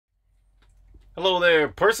Hello there,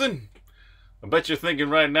 person. I bet you're thinking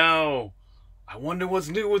right now, I wonder what's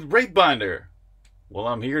new with Wraithbinder. Well,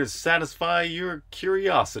 I'm here to satisfy your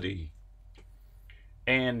curiosity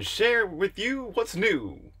and share with you what's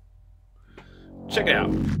new. Check it out.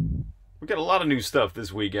 We got a lot of new stuff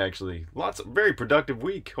this week, actually. Very productive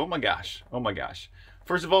week. Oh my gosh. Oh my gosh.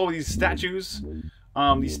 First of all, these statues.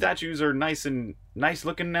 These statues are nice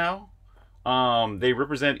looking now. They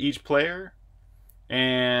represent each player.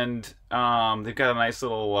 And they've got a nice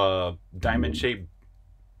little diamond-shaped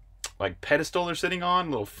like pedestal they're sitting on,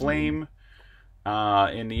 little flame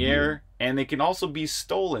in the air, and they can also be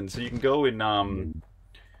stolen. So you can go and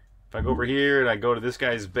if I go over here and I go to this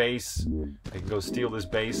guy's base, I can go steal this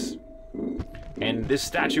base, and this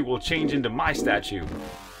statue will change into my statue.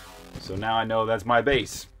 So now I know that's my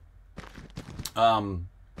base. Oh,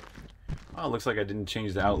 it looks like I didn't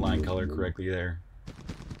change the outline color correctly there.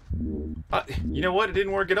 You know what? It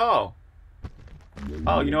didn't work at all.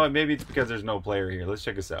 Oh, you know what? Maybe it's because there's no player here. Let's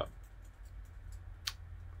check this out.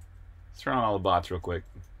 Let's turn on all the bots real quick.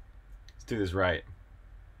 Let's do this right.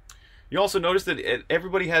 You also notice that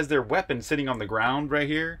everybody has their weapon sitting on the ground right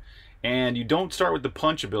here, and you don't start with the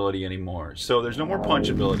punch ability anymore. So there's no more punch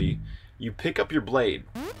ability. You pick up your blade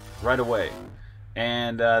right away,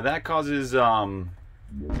 and that causes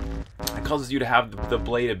you to have the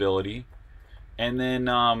blade ability. And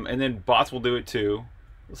then bots will do it too.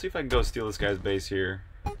 Let's see if I can go steal this guy's base here.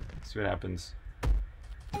 See what happens.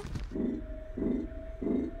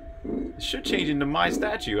 It should change into my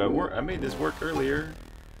statue. I made this work earlier.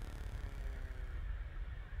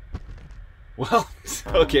 Well,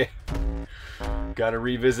 okay. Gotta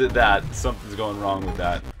revisit that. Something's going wrong with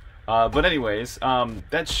that. But anyways,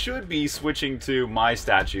 that should be switching to my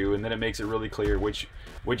statue, and then it makes it really clear which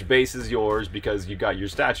base is yours because you got your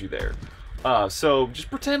statue there. So just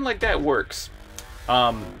pretend like that works.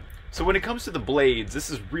 So when it comes to the blades, this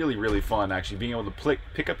is really fun, actually, being able to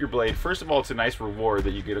pick up your blade. First of all, it's a nice reward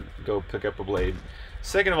that you get to go pick up a blade.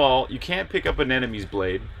 Second of all, you can't pick up an enemy's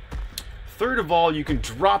blade. Third of all, you can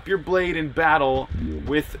drop your blade in battle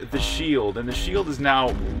with the shield, and the shield is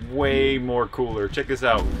now way more cooler. Check this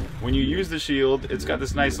out. When you use the shield, it's got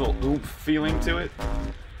this nice little oomph feeling to it.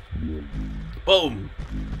 Boom!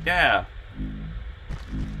 Yeah!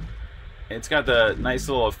 It's got the nice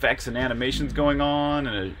little effects and animations going on,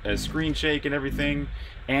 and a screen shake and everything.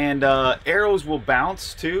 And arrows will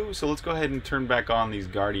bounce too, so let's go ahead and turn back on these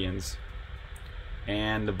guardians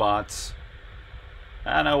and the bots.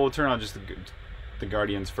 No, we'll turn on just the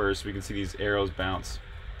guardians first so we can see these arrows bounce.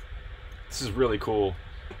 This is really cool.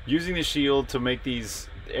 Using the shield to make these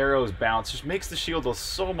arrows bounce just makes the shield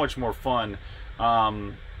so much more fun.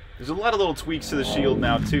 There's a lot of little tweaks to the shield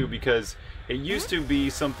now too, because it used to be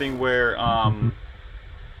something where, oh,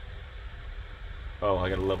 I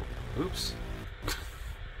gotta level. Oops.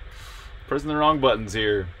 Pressing the wrong buttons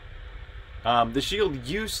here. The shield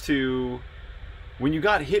used to, when you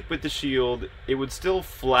got hit with the shield, it would still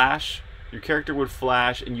flash. Your character would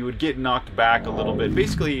flash, and you would get knocked back a little bit.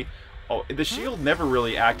 Basically, the shield never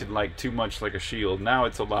really acted like too much like a shield. Now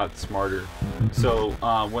it's a lot smarter. So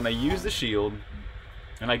when I use the shield,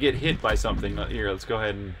 and I get hit by something, here, let's go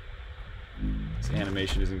ahead and. This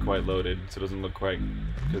animation isn't quite loaded, so it doesn't look quite,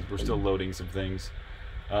 because we're still loading some things.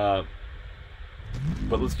 But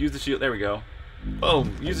let's use the shield. There we go.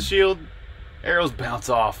 Boom! Use the shield. Arrows bounce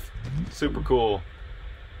off. Super cool.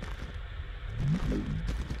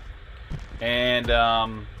 And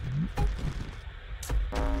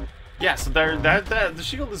yeah, so the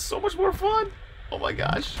shield is so much more fun. Oh my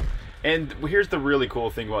gosh. And here's the really cool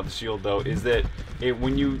thing about the shield, though, is that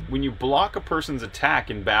when you block a person's attack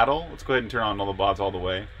in battle, let's go ahead and turn on all the bots all the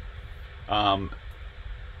way.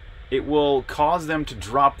 It will cause them to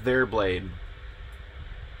drop their blade.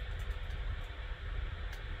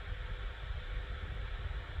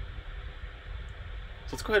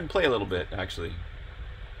 So let's go ahead and play a little bit, actually.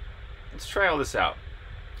 Let's try all this out.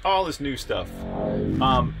 All this new stuff.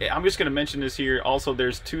 I'm just going to mention this here. Also,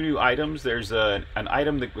 there's two new items. There's an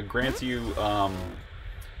item that grants you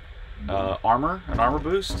armor, an armor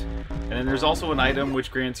boost, and then there's also an item which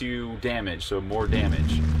grants you damage, so more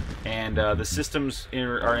damage. And the systems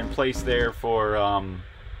are in place there for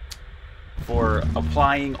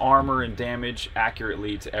applying armor and damage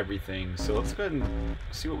accurately to everything. So let's go ahead and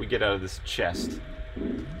see what we get out of this chest.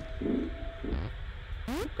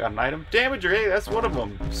 Got an item. Damager, hey, that's one of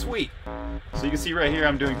them. Sweet. So you can see right here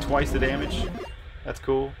I'm doing twice the damage. That's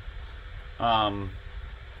cool. I don't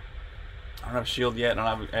have shield yet, and I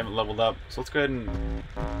haven't leveled up. So let's go ahead and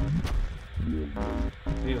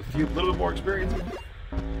need a little bit more experience.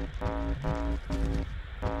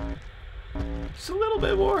 Just a little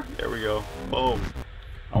bit more. There we go. Boom.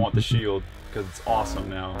 I want the shield because it's awesome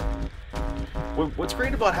now. What's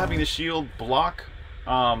great about having the shield block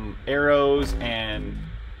arrows and...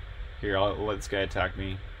 Here, I'll let this guy attack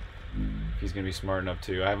me. He's going to be smart enough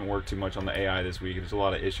to. I haven't worked too much on the AI this week. There's a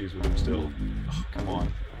lot of issues with him still. Oh, come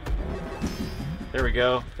on. There we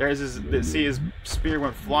go. There's his... See, his spear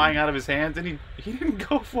went flying out of his hands and he didn't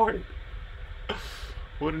go for it.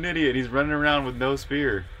 What an idiot. He's running around with no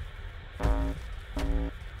spear.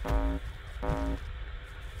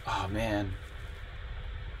 Oh, man.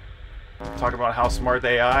 Talk about how smart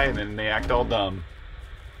they are and then they act all dumb.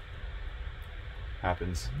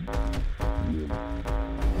 Happens. I'm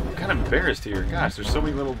kind of embarrassed here. Gosh, there's so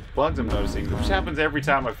many little bugs I'm noticing, which happens every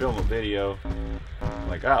time I film a video.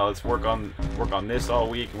 Like, oh, let's work on this all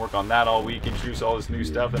week and work on that all week, introduce all this new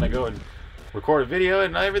stuff, and I go and record a video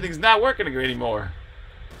and everything's not working anymore.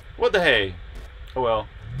 What the hey? Oh well.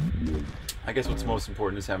 I guess what's most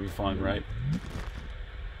important is having fun, right?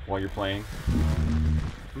 While you're playing.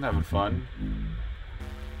 I'm having fun.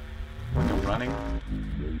 I'm running.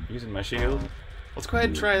 Using my shield. Let's go ahead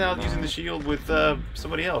and try it out using the shield with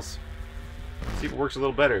somebody else. See if it works a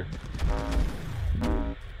little better.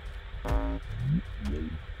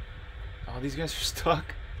 Oh, these guys are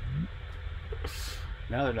stuck.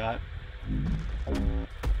 Now they're not.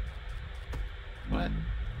 What?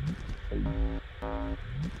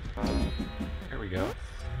 There we go.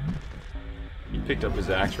 He picked up his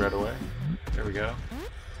axe right away. There we go.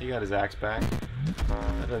 He got his axe back.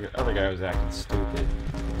 That other guy was acting stupid.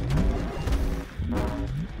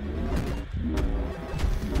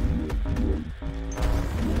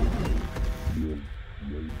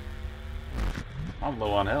 I'm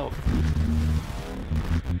low on health.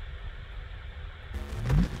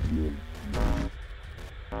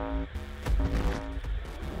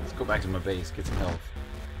 Let's go back to my base, get some health.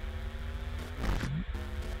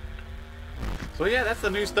 So yeah, that's the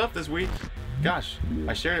new stuff this week. Gosh,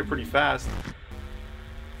 I shared it pretty fast.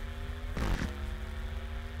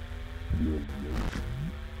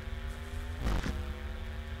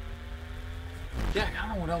 Yeah, I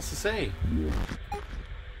don't know what else to say.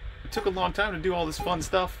 It took a long time to do all this fun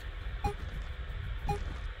stuff.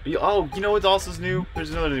 Oh, you know what's also new?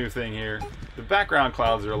 There's another new thing here. The background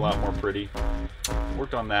clouds are a lot more pretty.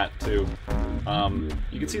 Worked on that too.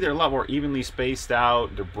 You can see they're a lot more evenly spaced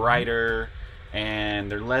out. They're brighter,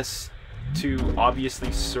 and they're less too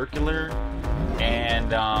obviously circular. And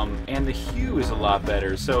the hue is a lot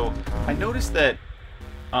better. So I noticed that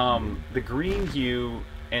the green hue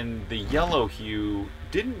and the yellow hue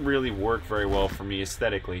didn't really work very well for me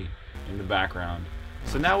aesthetically in the background.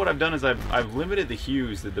 So now what I've done is I've limited the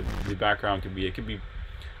hues that the background can be. It can be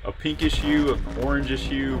a pinkish hue, an orangish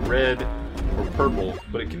hue, red, or purple,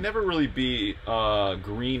 but it can never really be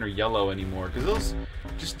green or yellow anymore because those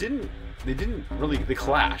just they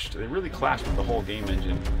clashed. They really clashed with the whole game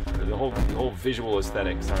engine, or the whole visual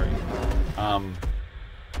aesthetic. Sorry.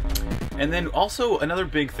 And then also another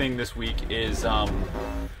big thing this week is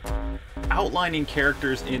outlining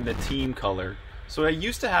characters in the team color. So I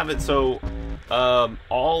used to have it so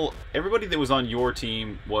everybody that was on your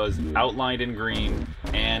team was outlined in green,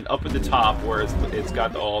 and up at the top where it's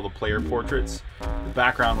got all the player portraits, the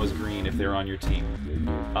background was green if they're on your team.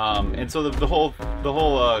 And so the whole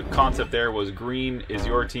concept there was green is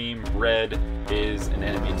your team, red is an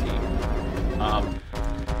enemy team.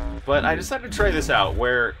 But I decided to try this out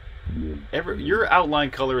where your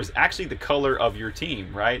outline color is actually the color of your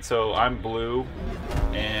team, right? So I'm blue,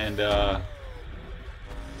 and what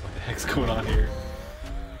the heck's going on here?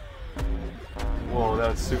 Whoa,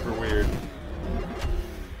 that was super weird.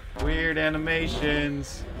 Weird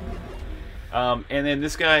animations. And then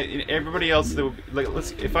this guy, everybody else, like,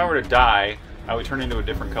 if I were to die, I would turn into a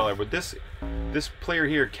different color. But this player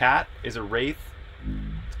here, Cat, is a Wraith.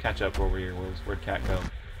 Let's catch up over here. Where'd Cat go?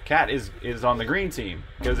 Cat is on the green team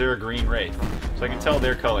because they're a green Wraith, so I can tell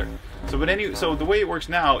their color. So the way it works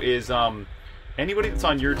now is anybody that's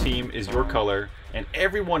on your team is your color, and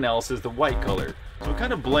everyone else is the white color. So it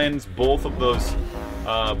kind of blends both of those.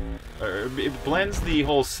 It blends the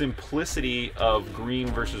whole simplicity of green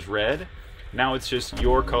versus red. Now it's just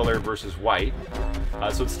your color versus white.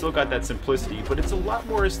 So it's still got that simplicity, but it's a lot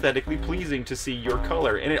more aesthetically pleasing to see your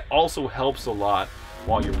color, and it also helps a lot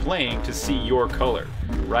while you're playing to see your color,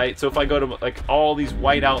 right? So if I go to, like, all these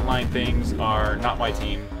white outline things are not my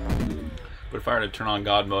team, but if I were to turn on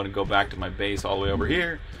God mode and go back to my base all the way over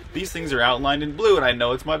here, these things are outlined in blue and I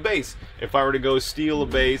know it's my base. If I were to go steal a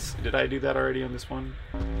base, did I do that already on this one?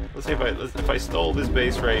 Let's say if I stole this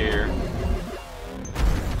base right here.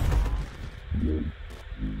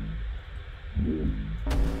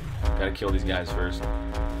 Gotta kill these guys first.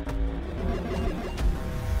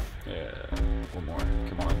 Yeah, one more.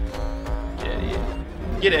 Come on. Get out of here.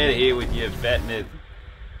 Get out of here with your fatness.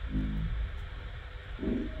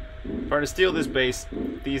 If I were to steal this base,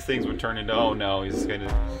 these things would turn into... Oh no, he's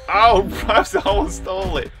gonna... Oh, I almost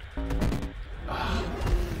stole it. That's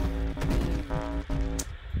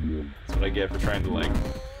what I get for trying to, like,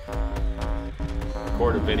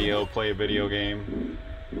 record a video, play a video game,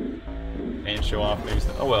 and show off maybe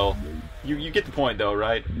stuff. Oh well, you get the point though,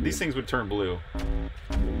 right? These things would turn blue.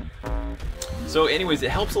 So anyways,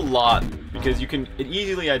 it helps a lot because you can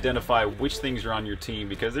easily identify which things are on your team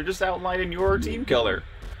because they're just outlined in your team color.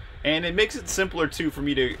 And it makes it simpler too for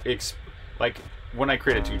me to, like, when I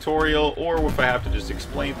create a tutorial, or if I have to just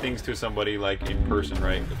explain things to somebody, like, in person,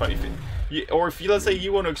 right? Or if you, let's say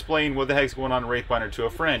you want to explain what the heck's going on in Wraithbinder to a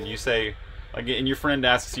friend, you say, like, and your friend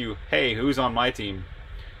asks you, hey, who's on my team?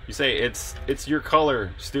 You say, it's your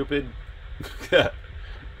color, stupid.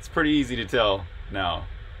 It's pretty easy to tell now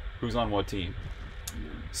who's on what team.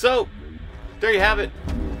 So, there you have it.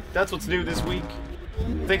 That's what's new this week.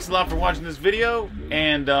 Thanks a lot for watching this video,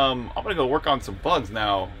 and I'm gonna go work on some bugs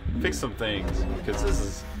now, fix some things,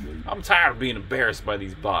 because I'm tired of being embarrassed by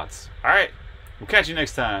these bots. Alright, we'll catch you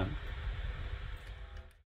next time.